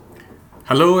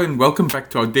Hello and welcome back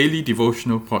to our daily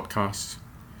devotional podcast.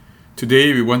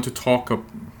 Today we want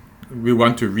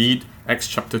to read Acts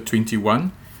chapter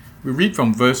 21. We read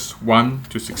from verse 1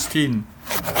 to 16.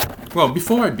 Well,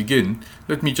 before I begin,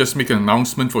 let me just make an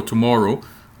announcement for tomorrow.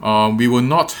 We will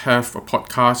not have a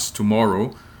podcast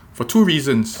tomorrow for two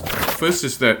reasons. First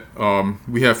is that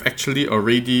we have actually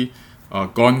already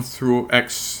gone through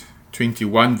Acts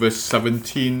 21 verse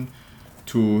 17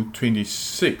 to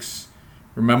 26.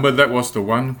 Remember, that was the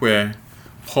one where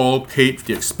Paul paid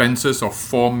the expenses of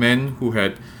 4 men who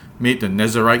had made the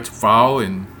Nazirite vow,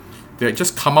 and they had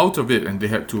just come out of it and they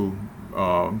had to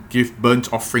give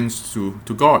burnt offerings to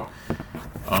God.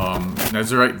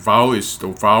 Nazirite vow is the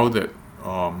vow that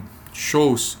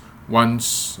shows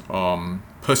one's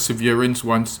perseverance,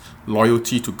 one's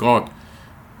loyalty to God.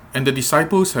 And the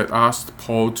disciples had asked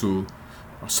Paul to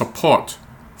support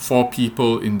 4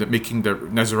 people in making the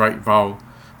Nazirite vow,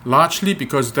 largely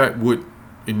because that would,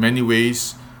 in many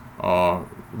ways,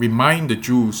 remind the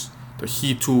Jews that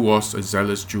he too was a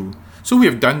zealous Jew. So we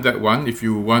have done that one. If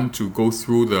you want to go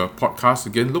through the podcast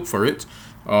again, look for it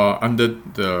under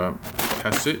the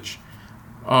passage.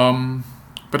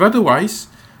 But otherwise,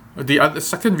 the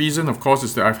second reason, of course,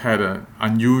 is that I've had an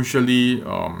unusually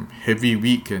heavy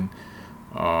week, and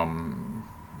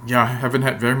I haven't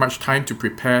had very much time to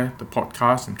prepare the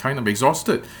podcast and kind of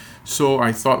exhausted. So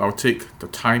I thought I'll take the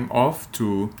time off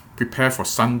to prepare for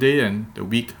Sunday and the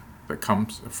week that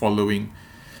comes following.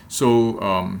 So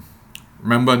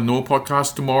remember, no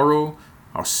podcast tomorrow.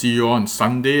 I'll see you on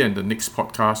Sunday, and the next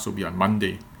podcast will be on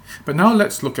Monday. But now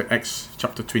let's look at Acts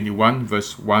chapter 21,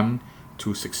 verse 1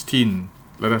 to 16.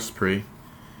 Let us pray.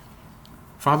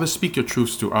 Father, speak your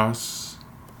truths to us.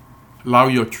 Allow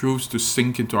your truths to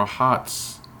sink into our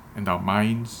hearts and our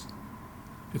minds,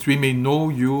 that we may know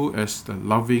you as the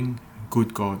loving,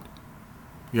 good God.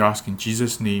 We ask in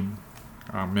Jesus' name.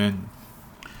 Amen.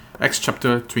 Acts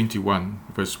chapter 21,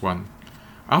 verse 1.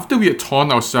 After we had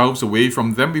torn ourselves away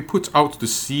from them, we put out to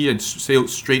sea and sailed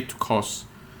straight to Kos.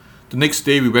 The next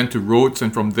day we went to Rhodes,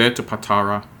 and from there to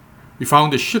Patara. We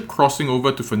found a ship crossing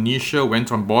over to Phoenicia, went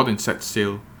on board and set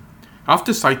sail.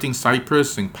 After sighting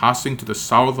Cyprus and passing to the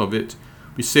south of it,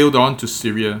 we sailed on to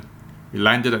Syria. We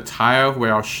landed at Tyre,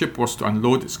 where our ship was to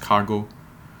unload its cargo.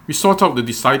 We sought out the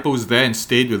disciples there and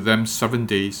stayed with them 7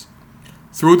 days.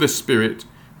 Through the Spirit,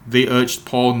 they urged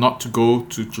Paul not to go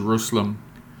to Jerusalem.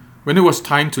 When it was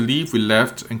time to leave, we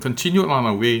left and continued on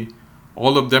our way.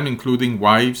 All of them, including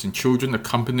wives and children,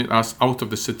 accompanied us out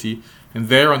of the city, and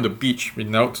there on the beach we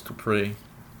knelt to pray.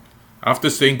 After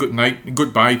saying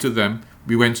goodbye to them,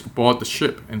 we went aboard the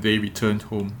ship and they returned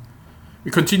home. We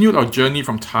continued our journey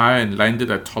from Tyre and landed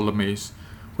at Ptolemais,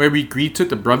 where we greeted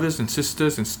the brothers and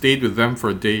sisters and stayed with them for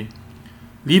a day.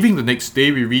 Leaving the next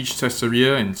day, we reached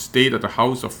Caesarea and stayed at the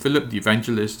house of Philip the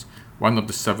evangelist, one of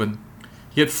the 7.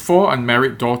 He had 4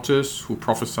 unmarried daughters who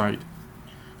prophesied.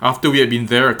 After we had been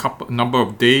there a number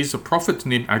of days, a prophet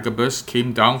named Agabus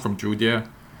came down from Judea.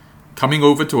 Coming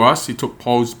over to us, he took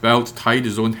Paul's belt, tied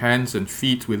his own hands and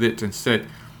feet with it, and said,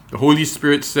 "The Holy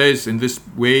Spirit says, in this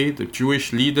way the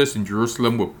Jewish leaders in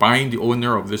Jerusalem will bind the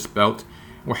owner of this belt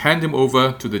and will hand him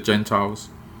over to the Gentiles."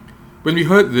 When we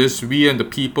heard this, we and the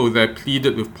people there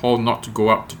pleaded with Paul not to go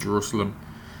up to Jerusalem.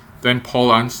 Then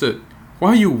Paul answered,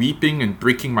 "Why are you weeping and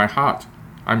breaking my heart?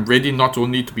 I am ready not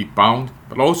only to be bound,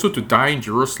 but also to die in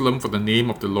Jerusalem for the name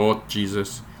of the Lord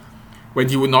Jesus." When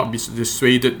he would not be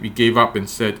dissuaded, we gave up and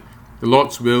said, "The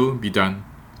Lord's will be done."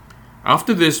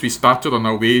 After this, we started on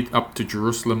our way up to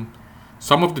Jerusalem.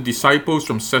 Some of the disciples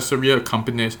from Caesarea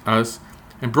accompanied us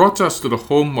and brought us to the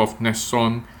home of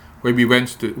Mnason, where we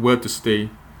were to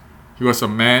stay. He was a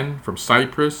man from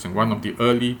Cyprus and one of the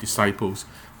early disciples.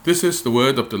 This is the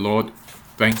word of the Lord.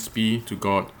 Thanks be to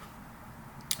God.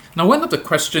 Now, one of the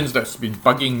questions that's been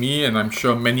bugging me, and I'm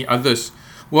sure many others,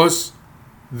 was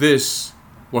this: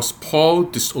 was Paul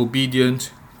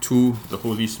disobedient to the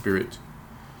Holy Spirit?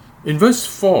 In verse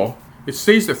 4, it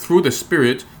says that through the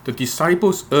Spirit, the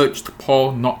disciples urged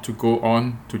Paul not to go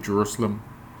on to Jerusalem.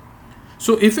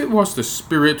 So if it was the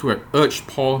Spirit who had urged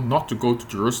Paul not to go to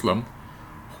Jerusalem,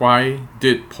 why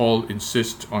did Paul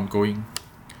insist on going?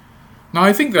 Now,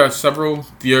 I think there are several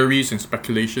theories and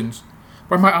speculations,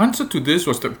 but my answer to this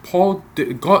was that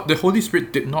the Holy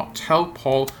Spirit did not tell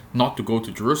Paul not to go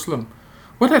to Jerusalem.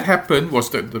 What had happened was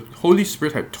that the Holy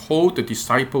Spirit had told the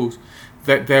disciples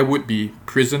that there would be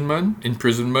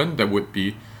imprisonment, there would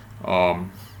be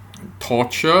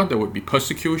torture, there would be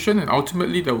persecution, and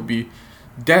ultimately there would be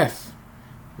death.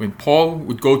 When Paul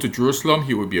would go to Jerusalem,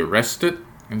 he would be arrested,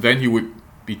 and then he would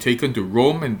be taken to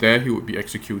Rome, and there he would be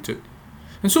executed.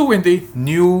 And so when they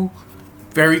knew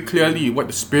very clearly what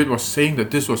the Spirit was saying,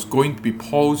 that this was going to be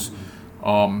Paul's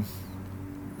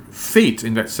fate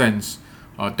in that sense,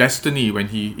 destiny,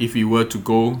 if he were to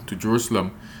go to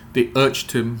Jerusalem. They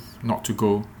urged him not to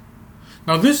go.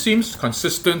 Now this seems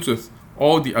consistent with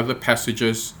all the other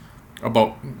passages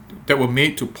that were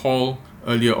made to Paul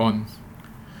earlier on.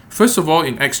 First of all,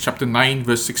 in Acts chapter 9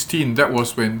 verse 16, that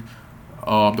was when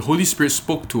the Holy Spirit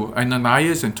spoke to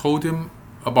Ananias and told him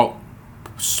about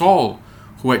Saul,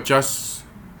 who had just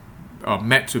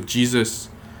met with Jesus.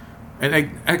 And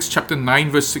Acts chapter 9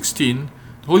 verse 16,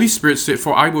 the Holy Spirit said,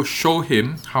 "For I will show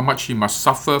him how much he must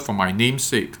suffer for my name's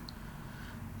sake."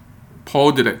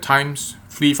 Paul did at times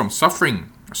flee from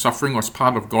suffering. Suffering was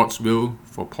part of God's will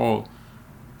for Paul.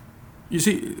 You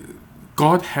see,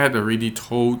 God had already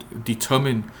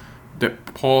determined that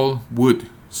Paul would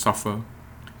suffer.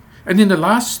 And in the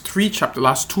last two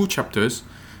chapters,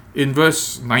 in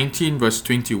verse 19, verse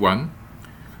 21,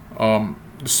 the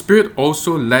Spirit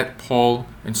also led Paul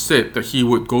and said that he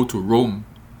would go to Rome.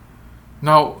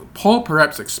 Now, Paul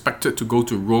perhaps expected to go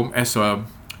to Rome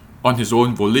on his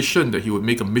own volition, that he would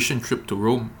make a mission trip to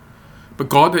Rome. But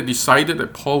God had decided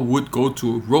that Paul would go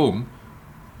to Rome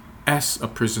as a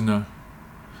prisoner.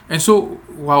 And so,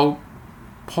 while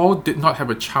Paul did not have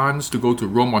a chance to go to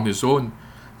Rome on his own,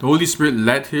 the Holy Spirit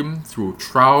led him through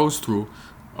trials, through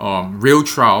real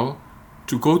trial,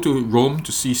 to go to Rome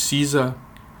to see Caesar.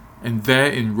 And there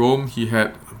in Rome, he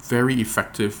had a very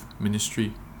effective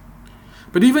ministry.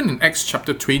 But even in Acts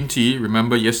chapter 20,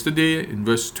 remember yesterday in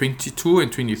verse 22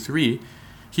 and 23,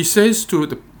 he says to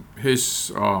the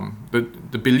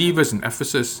believers in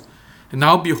Ephesus, "And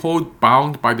now behold,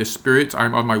 bound by the Spirit, I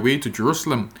am on my way to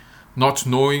Jerusalem, not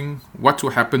knowing what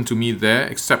will happen to me there,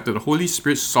 except that the Holy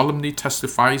Spirit solemnly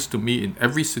testifies to me in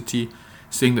every city,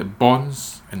 saying that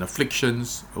bonds and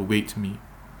afflictions await me."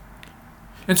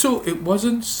 And so it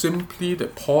wasn't simply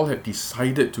that Paul had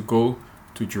decided to go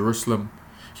to Jerusalem.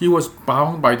 He was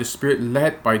bound by the Spirit,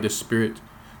 led by the Spirit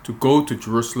to go to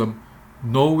Jerusalem,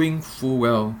 knowing full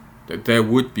well that there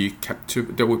would be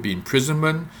there would be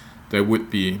imprisonment, there would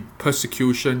be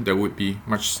persecution, there would be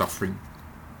much suffering.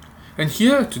 And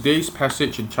here, today's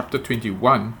passage in chapter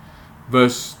 21,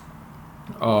 verse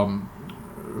 10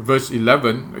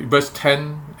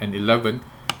 and 11,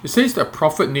 it says that a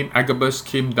prophet named Agabus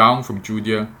came down from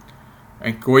Judea,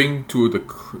 and going to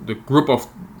the group of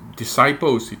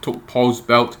disciples, he took Paul's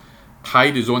belt,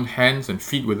 tied his own hands and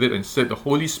feet with it, and said, "The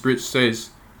Holy Spirit says,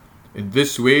 in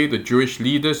this way the Jewish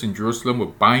leaders in Jerusalem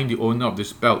will bind the owner of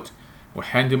this belt, will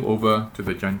hand him over to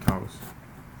the Gentiles."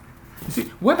 You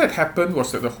see, what had happened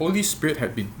was that the Holy Spirit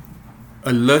had been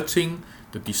alerting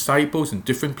the disciples in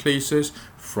different places,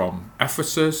 from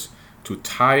Ephesus to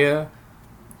Tyre,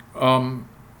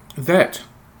 that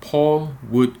Paul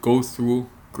would go through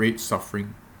great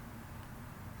suffering.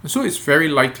 And so it's very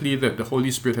likely that the Holy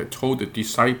Spirit had told the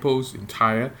disciples in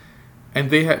Tyre,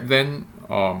 and they had then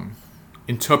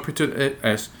interpreted it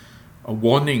as a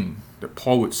warning that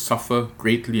Paul would suffer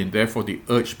greatly, and therefore they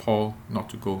urged Paul not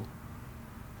to go.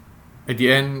 At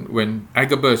the end, when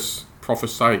Agabus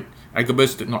prophesied,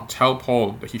 Agabus did not tell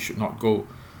Paul that he should not go.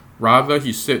 Rather,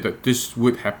 he said that this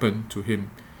would happen to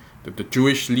him, that the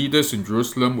Jewish leaders in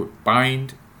Jerusalem would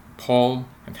bind Paul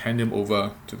and hand him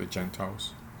over to the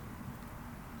Gentiles.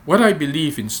 What I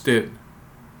believe instead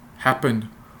happened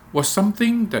was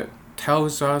something that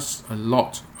tells us a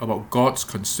lot about God's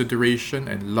consideration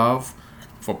and love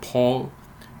for Paul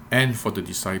and for the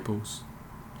disciples.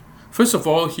 First of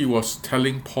all, he was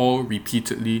telling Paul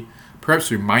repeatedly, perhaps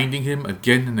reminding him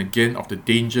again and again of the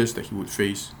dangers that he would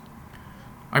face.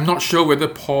 I'm not sure whether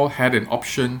Paul had an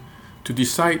option to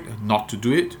decide not to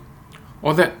do it,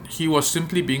 or that he was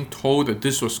simply being told that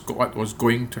this was what was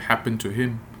going to happen to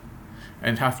him.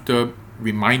 And after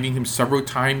reminding him several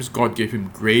times, God gave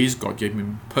him grace, God gave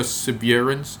him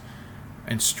perseverance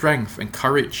and strength and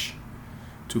courage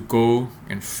to go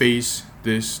and face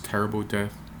this terrible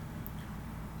death.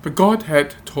 But God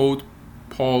had told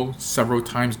Paul several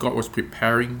times, God was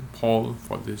preparing Paul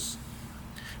for this.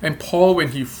 And Paul, when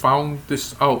he found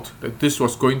this out, that this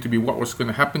was going to be what was going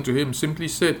to happen to him, simply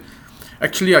said,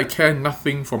 "Actually, I care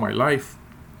nothing for my life.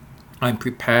 I'm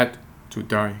prepared to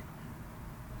die."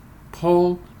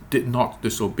 Paul did not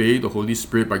disobey the Holy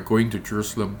Spirit by going to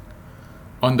Jerusalem.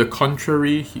 On the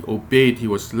contrary, he obeyed. He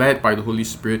was led by the Holy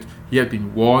Spirit. He had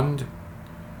been warned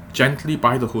gently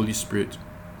by the Holy Spirit,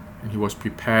 and he was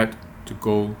prepared to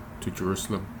go to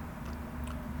Jerusalem.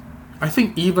 I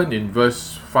think even in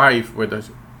verse 5, where the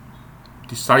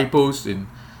disciples in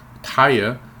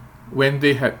Tyre, when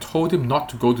they had told him not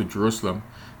to go to Jerusalem,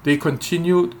 they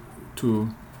continued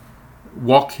to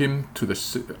walk him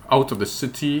out of the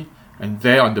city And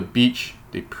there on the beach,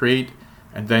 they prayed,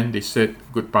 and then they said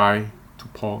goodbye to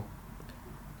Paul.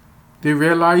 They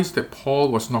realized that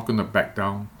Paul was not going to back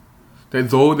down, that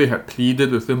though they had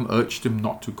pleaded with him, urged him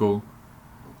not to go,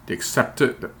 they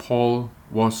accepted that Paul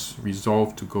was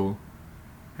resolved to go.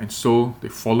 And so they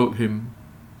followed him,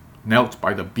 knelt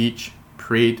by the beach,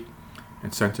 prayed,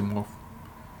 and sent him off.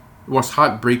 It was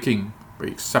heartbreaking, but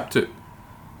he accepted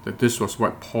that this was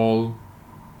what Paul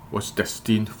was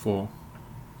destined for.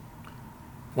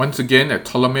 Once again at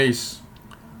Ptolemais,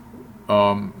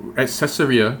 at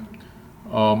Caesarea,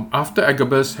 after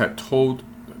Agabus had told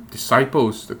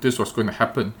disciples that this was going to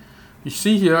happen, you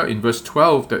see here in verse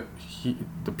 12 that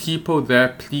the people there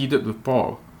pleaded with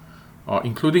Paul,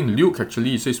 including Luke.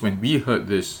 Actually, he says when we heard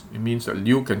this, it means that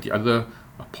Luke and the other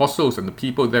apostles and the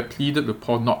people there pleaded with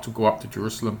Paul not to go up to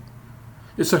Jerusalem.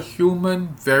 It's a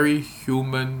human, very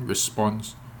human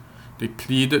response. They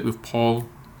pleaded with Paul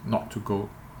not to go.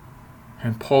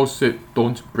 And Paul said,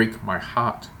 "Don't break my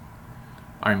heart.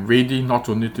 I'm ready not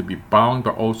only to be bound,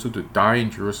 but also to die in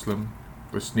Jerusalem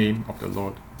for the name of the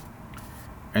Lord."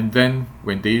 And then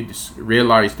when they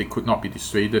realized they could not be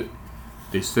dissuaded,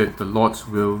 they said, "The Lord's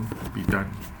will be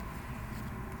done."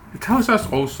 It tells us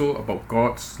also about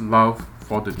God's love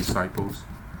for the disciples.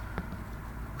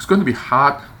 It's going to be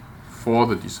hard for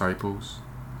the disciples.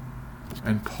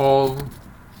 And Paul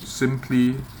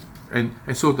simply, and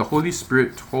so the Holy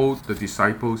Spirit told the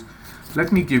disciples,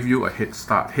 "Let me give you a heads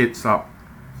up.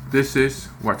 This is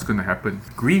what's going to happen.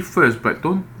 Grieve first, but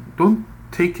don't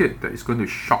take it that it's going to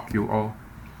shock you all.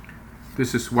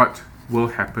 This is what will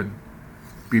happen.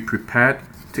 Be prepared,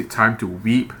 take time to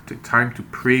weep, take time to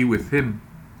pray with him,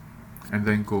 and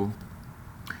then go."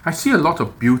 I see a lot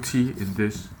of beauty in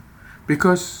this,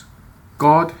 because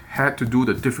God had to do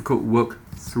the difficult work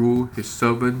through his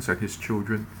servants and his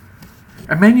children.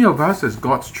 And many of us as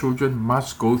God's children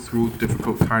must go through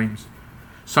difficult times.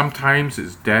 Sometimes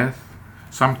it's death,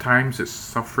 sometimes it's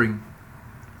suffering.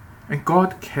 And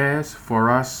God cares for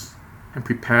us and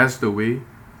prepares the way.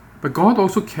 But God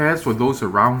also cares for those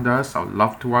around us, our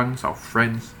loved ones, our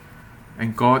friends,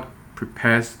 and God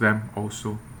prepares them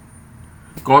also.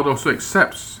 God also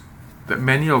accepts that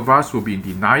many of us will be in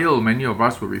denial, many of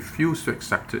us will refuse to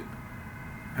accept it.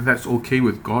 And that's okay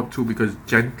with God too, because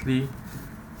gently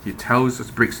he tells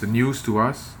us, breaks the news to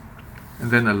us,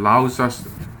 and then allows us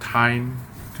time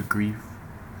to grieve.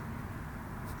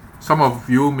 Some of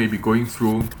you may be going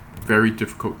through very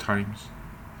difficult times,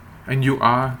 and you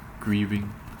are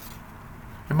grieving.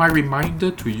 And my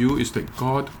reminder to you is that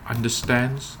God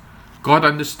understands. God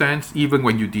understands even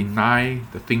when you deny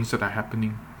the things that are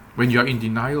happening. When you're in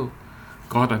denial,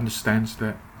 God understands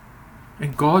that.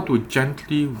 And God will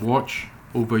gently watch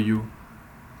over you.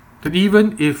 That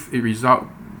even if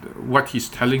what he's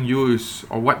telling you is,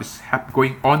 or what is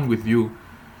going on with you,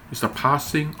 is the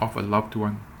passing of a loved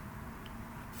one,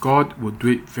 God will do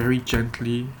it very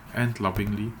gently and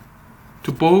lovingly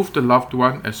to both the loved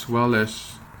one as well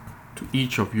as to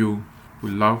each of you who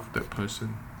love that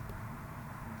person.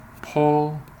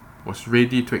 Paul was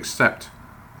ready to accept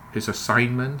his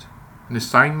assignment. An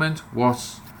assignment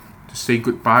was to say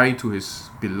goodbye to his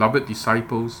beloved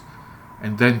disciples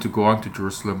and then to go on to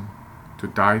Jerusalem to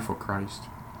die for Christ.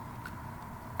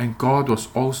 And God was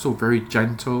also very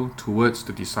gentle towards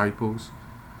the disciples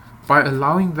by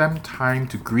allowing them time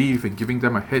to grieve and giving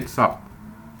them a heads up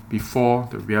before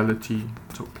the reality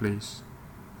took place.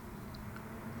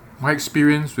 My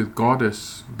experience with God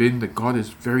has been that God is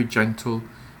very gentle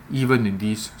even in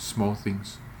these small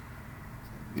things.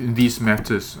 In these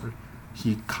matters,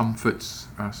 he comforts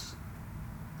us.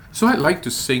 So I'd like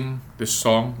to sing this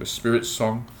song, the Spirit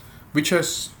song, which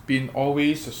has been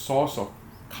always a source of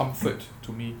comfort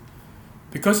to me,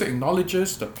 because it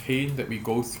acknowledges the pain that we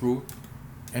go through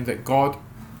and that God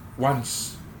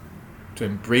wants to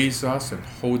embrace us and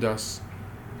hold us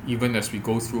even as we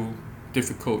go through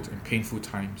difficult and painful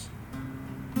times.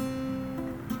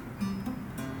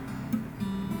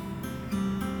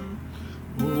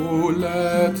 Oh,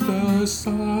 let the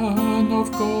Son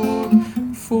of God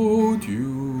fold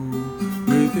you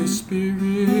with his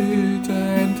Spirit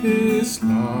and his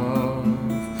love.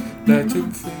 Let him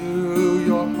fill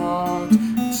your heart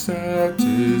and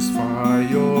satisfy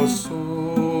your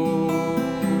soul.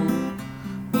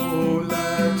 Oh,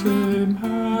 let him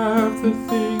have the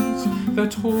things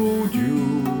that hold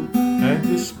you, and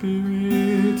his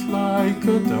Spirit like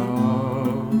a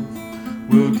dove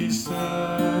will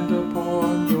descend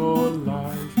upon your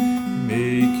life,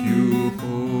 make you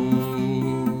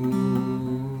whole.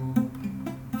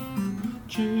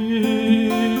 Jesus,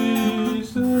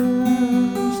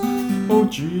 oh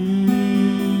Jesus,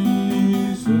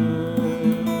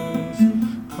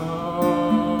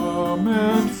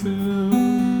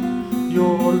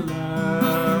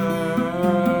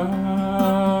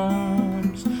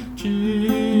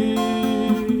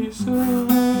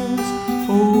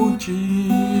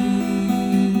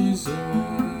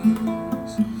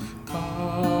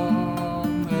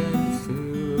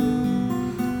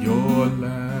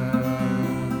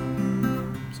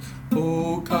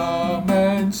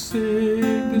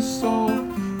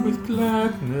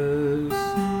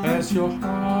 as your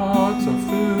hearts are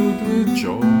filled with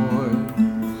joy.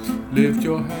 Lift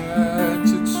your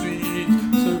hands in sweet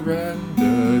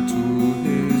surrender to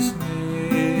His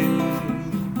name.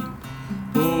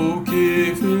 Oh,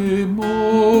 give Him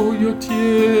all your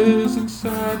tears and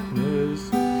sadness.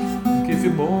 Give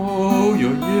Him all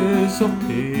your years of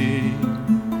pain,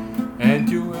 and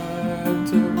you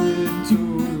enter into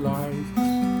life,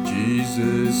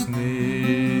 Jesus' name.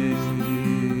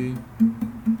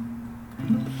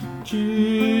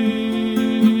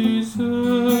 Jesus,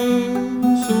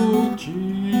 oh Jesus,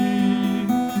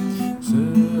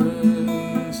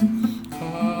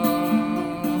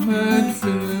 come and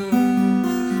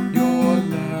fill your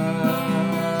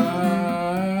lambs.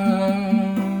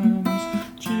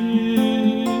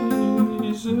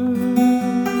 Jesus,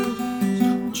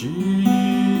 Jesus,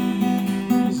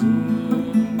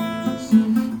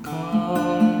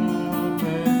 come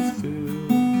and fill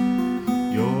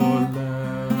your lambs.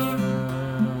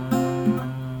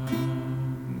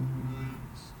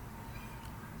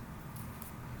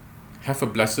 Have a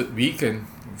blessed week and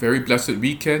very blessed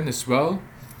weekend as well.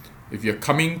 If you're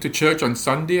coming to church on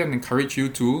Sunday, I encourage you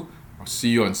to. I'll see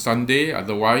you on Sunday.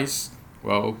 Otherwise,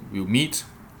 well, we'll meet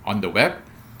on the web.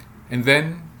 And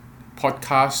then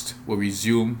podcast will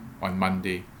resume on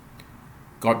Monday.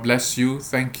 God bless you.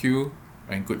 Thank you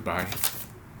and goodbye.